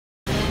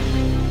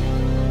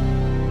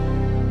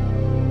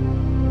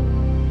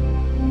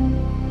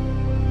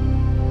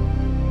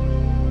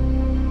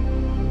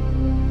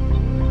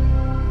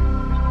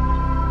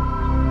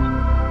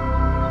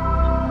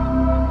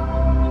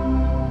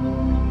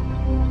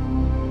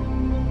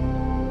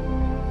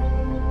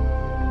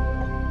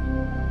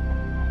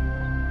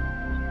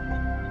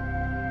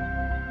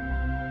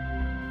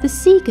The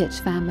Siegert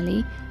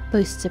family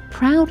boasts a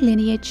proud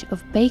lineage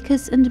of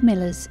bakers and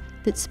millers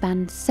that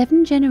spans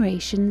 7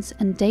 generations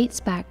and dates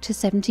back to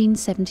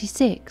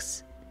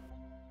 1776.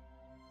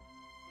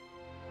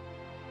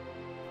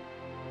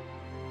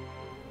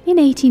 In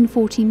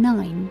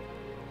 1849,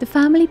 the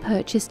family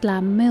purchased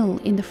lamb mill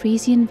in the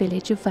Frisian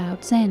village of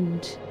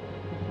Woudsend.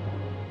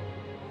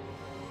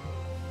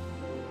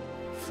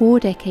 4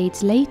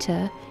 decades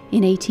later,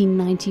 in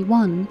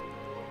 1891,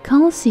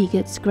 Carl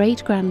Siegert's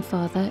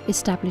great-grandfather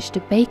established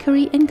a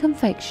bakery and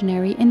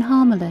confectionery in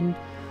Harmelen,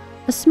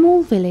 a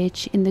small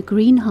village in the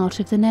green heart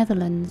of the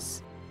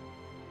Netherlands.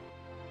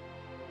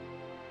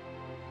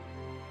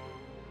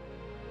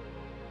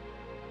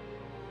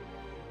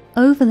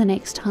 Over the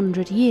next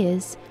 100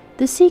 years,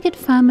 the Siegert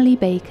family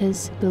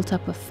bakers built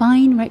up a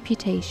fine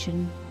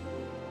reputation.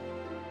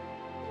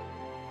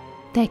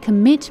 Their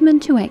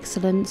commitment to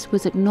excellence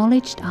was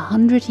acknowledged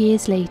 100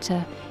 years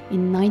later,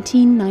 in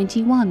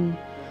 1991,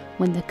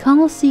 when the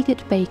Carl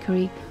Siegert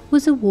Bakery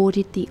was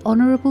awarded the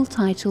honourable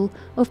title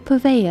of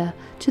Purveyor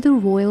to the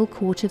Royal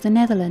Court of the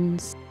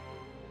Netherlands.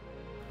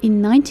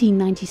 In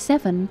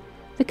 1997,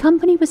 the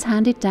company was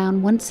handed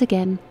down once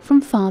again from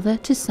father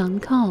to son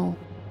Carl.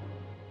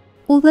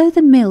 Although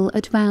the mill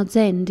at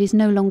Woudsend is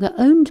no longer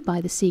owned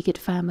by the Siegert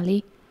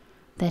family,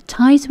 their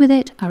ties with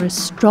it are as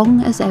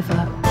strong as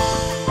ever.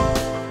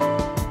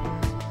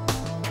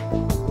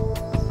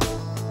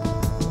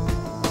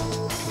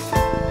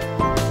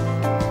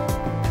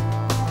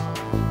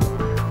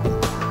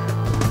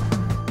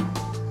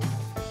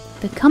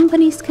 The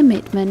company's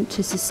commitment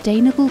to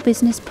sustainable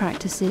business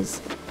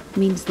practices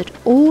means that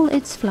all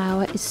its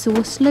flour is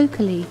sourced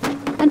locally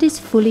and is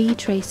fully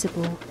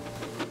traceable.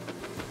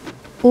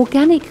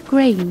 Organic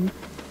grain,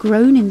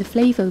 grown in the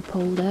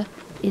flavopolder,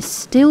 is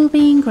still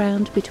being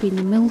ground between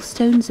the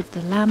millstones of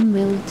the lamb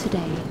mill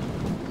today.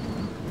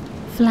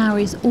 Flour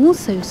is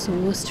also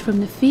sourced from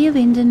the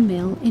Vierwinden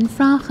mill in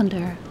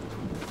Vragender.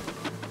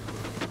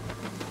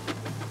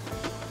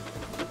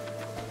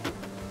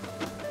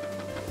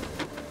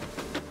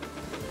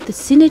 The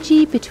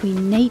synergy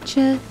between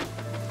nature,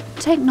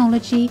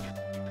 technology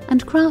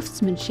and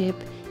craftsmanship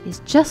is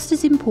just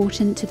as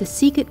important to the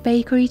Siegert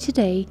Bakery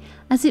today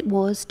as it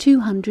was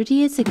 200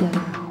 years ago.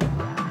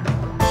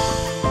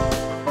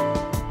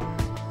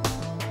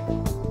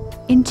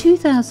 In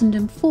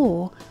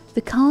 2004,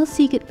 the Carl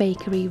Siegert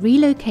Bakery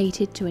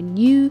relocated to a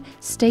new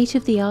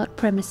state-of-the-art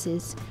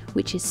premises,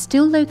 which is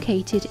still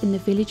located in the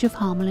village of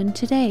Harmelen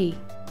today.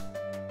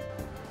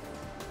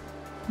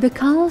 The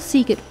Carl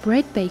Siegert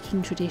bread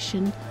baking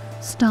tradition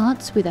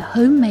starts with a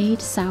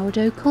homemade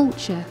sourdough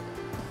culture,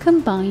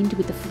 combined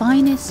with the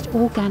finest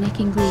organic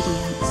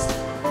ingredients.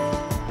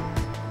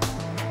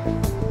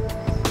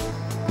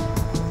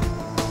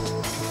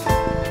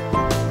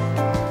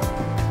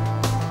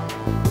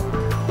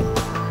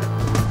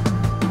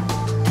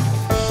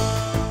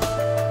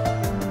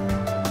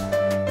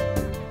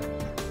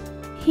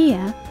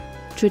 Here,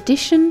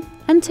 tradition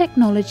and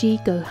technology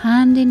go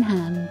hand in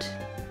hand.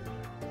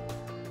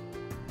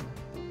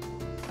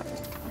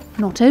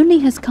 Not only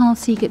has Carl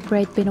Siegert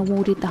bread been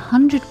awarded the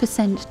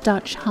 100%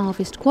 Dutch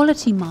Harvest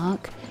Quality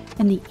Mark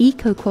and the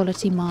Eco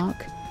Quality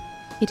Mark,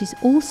 it is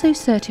also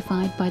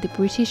certified by the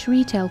British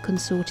Retail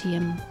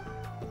Consortium.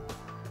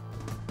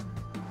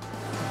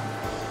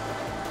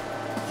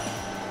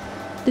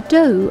 The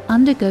dough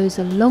undergoes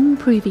a long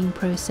proving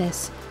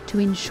process to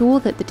ensure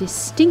that the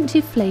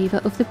distinctive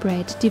flavour of the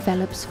bread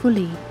develops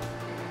fully.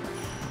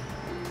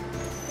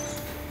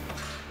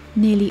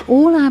 Nearly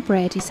all our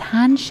bread is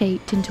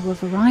hand-shaped into a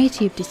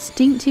variety of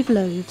distinctive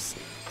loaves,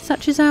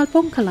 such as our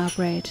bonkelaar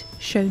bread,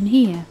 shown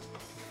here.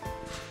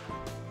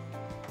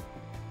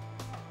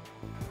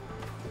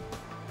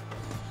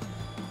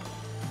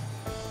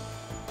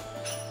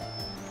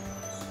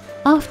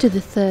 After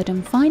the third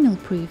and final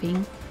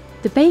proving,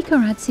 the baker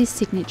adds his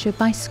signature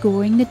by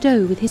scoring the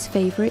dough with his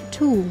favourite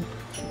tool,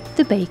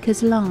 the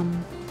baker's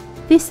lamb.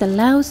 This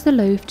allows the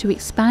loaf to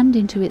expand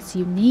into its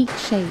unique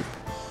shape.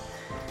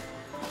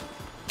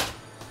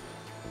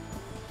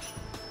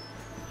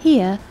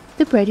 Here,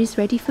 the bread is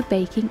ready for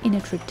baking in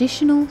a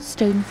traditional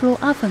stone floor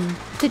oven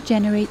that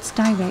generates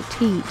direct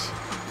heat.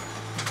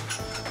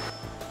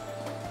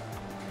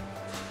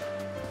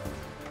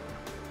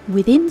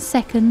 Within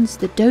seconds,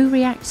 the dough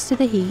reacts to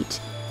the heat,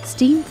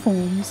 steam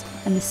forms,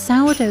 and the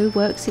sourdough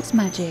works its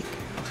magic.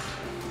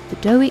 The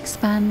dough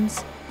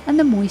expands and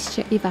the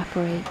moisture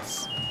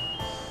evaporates.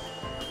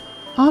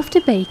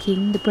 After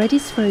baking, the bread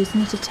is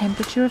frozen at a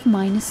temperature of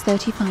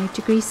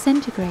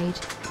 -35°C,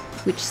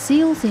 which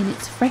seals in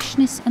its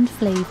freshness and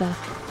flavour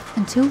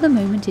until the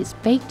moment it's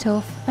baked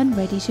off and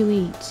ready to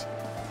eat.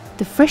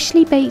 The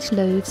freshly baked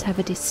loaves have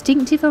a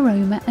distinctive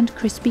aroma and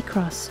crispy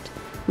crust,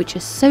 which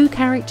are so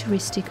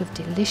characteristic of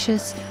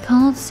delicious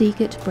Carl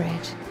Siegert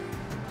bread.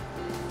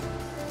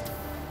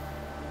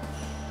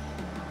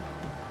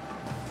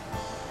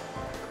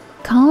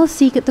 Carl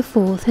Siegert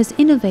IV has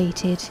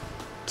innovated,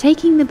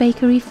 taking the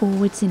bakery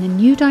forwards in a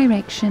new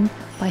direction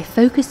by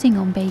focusing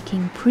on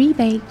baking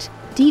pre-baked,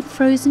 deep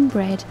frozen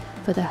bread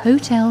for the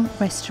hotel,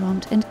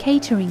 restaurant and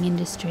catering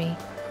industry.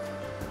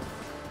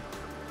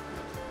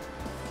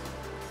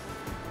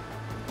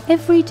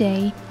 Every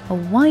day, a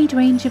wide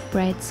range of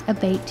breads are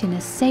baked in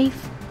a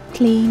safe,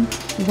 clean,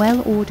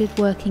 well-ordered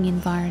working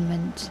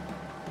environment.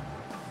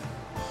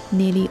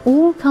 Nearly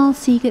all Carl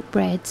Siegert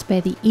breads bear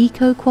the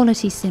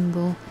eco-quality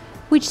symbol,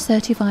 which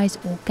certifies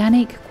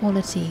organic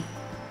quality.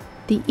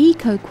 The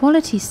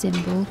eco-quality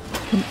symbol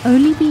can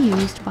only be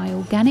used by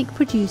organic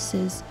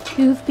producers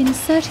who have been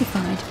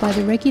certified by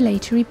the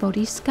regulatory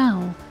body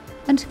SCAL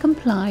and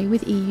comply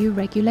with EU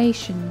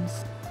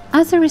regulations.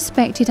 As a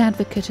respected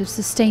advocate of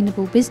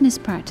sustainable business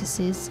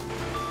practices,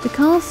 the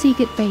Carl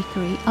Siegert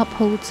Bakery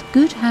upholds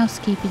good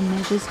housekeeping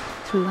measures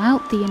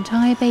throughout the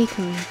entire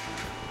bakery.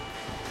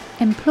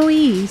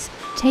 Employees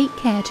take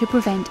care to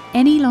prevent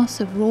any loss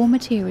of raw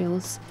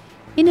materials,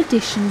 in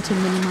addition to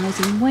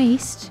minimising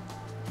waste,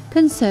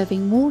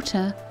 conserving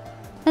water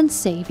and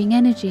saving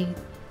energy.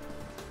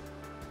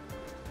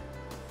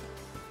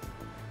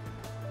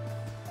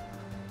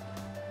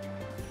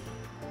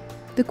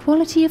 The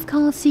quality of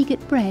Carl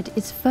Siegert bread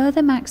is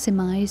further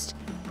maximised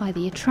by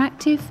the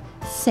attractive,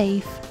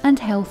 safe and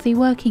healthy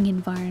working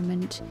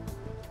environment,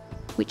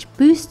 which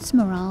boosts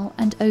morale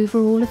and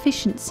overall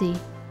efficiency.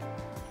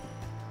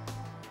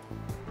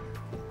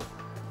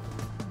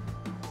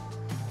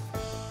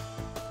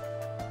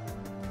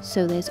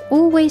 So there's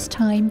always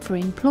time for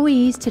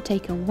employees to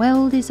take a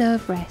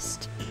well-deserved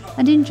rest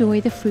and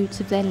enjoy the fruits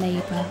of their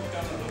labour.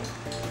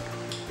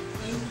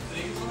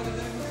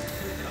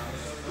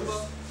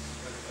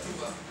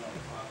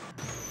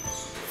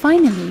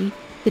 Finally,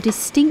 the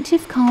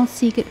distinctive Carl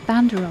Siegert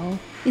banderole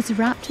is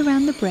wrapped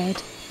around the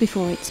bread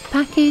before it's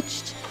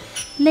packaged,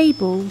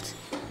 labelled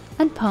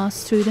and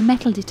passed through the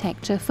metal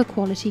detector for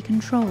quality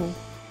control.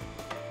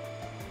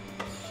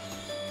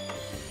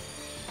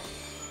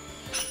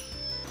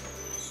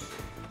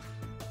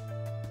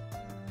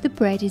 The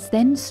bread is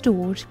then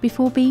stored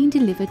before being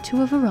delivered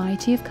to a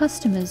variety of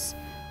customers,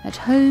 at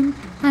home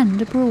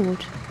and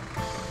abroad.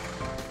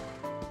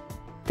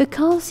 The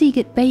Carl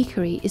Siegert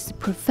Bakery is the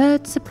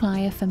preferred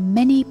supplier for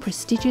many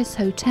prestigious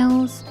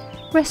hotels,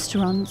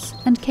 restaurants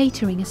and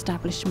catering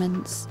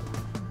establishments.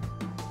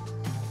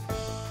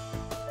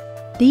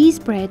 These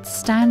breads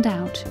stand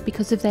out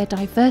because of their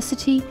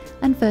diversity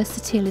and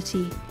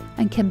versatility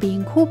and can be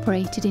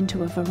incorporated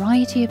into a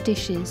variety of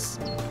dishes.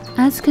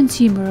 As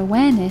consumer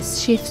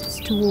awareness shifts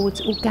towards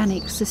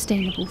organic,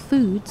 sustainable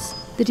foods,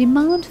 the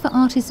demand for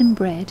artisan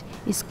bread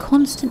is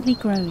constantly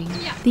growing.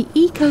 The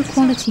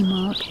eco-quality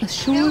mark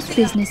assures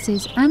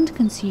businesses and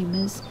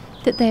consumers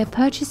that they are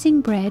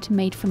purchasing bread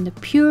made from the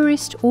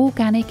purest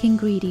organic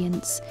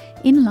ingredients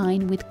in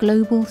line with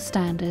global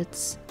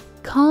standards.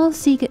 Carl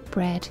Siegert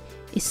bread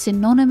is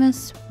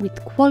synonymous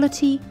with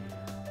quality,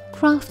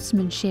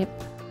 craftsmanship,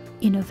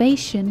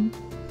 innovation,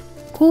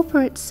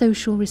 corporate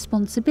social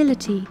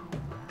responsibility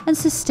and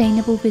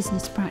sustainable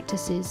business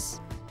practices.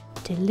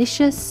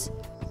 Delicious,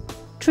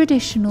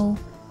 traditional,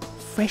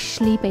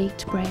 freshly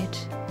baked bread.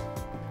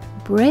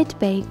 Bread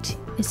baked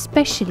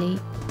especially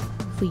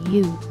for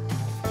you.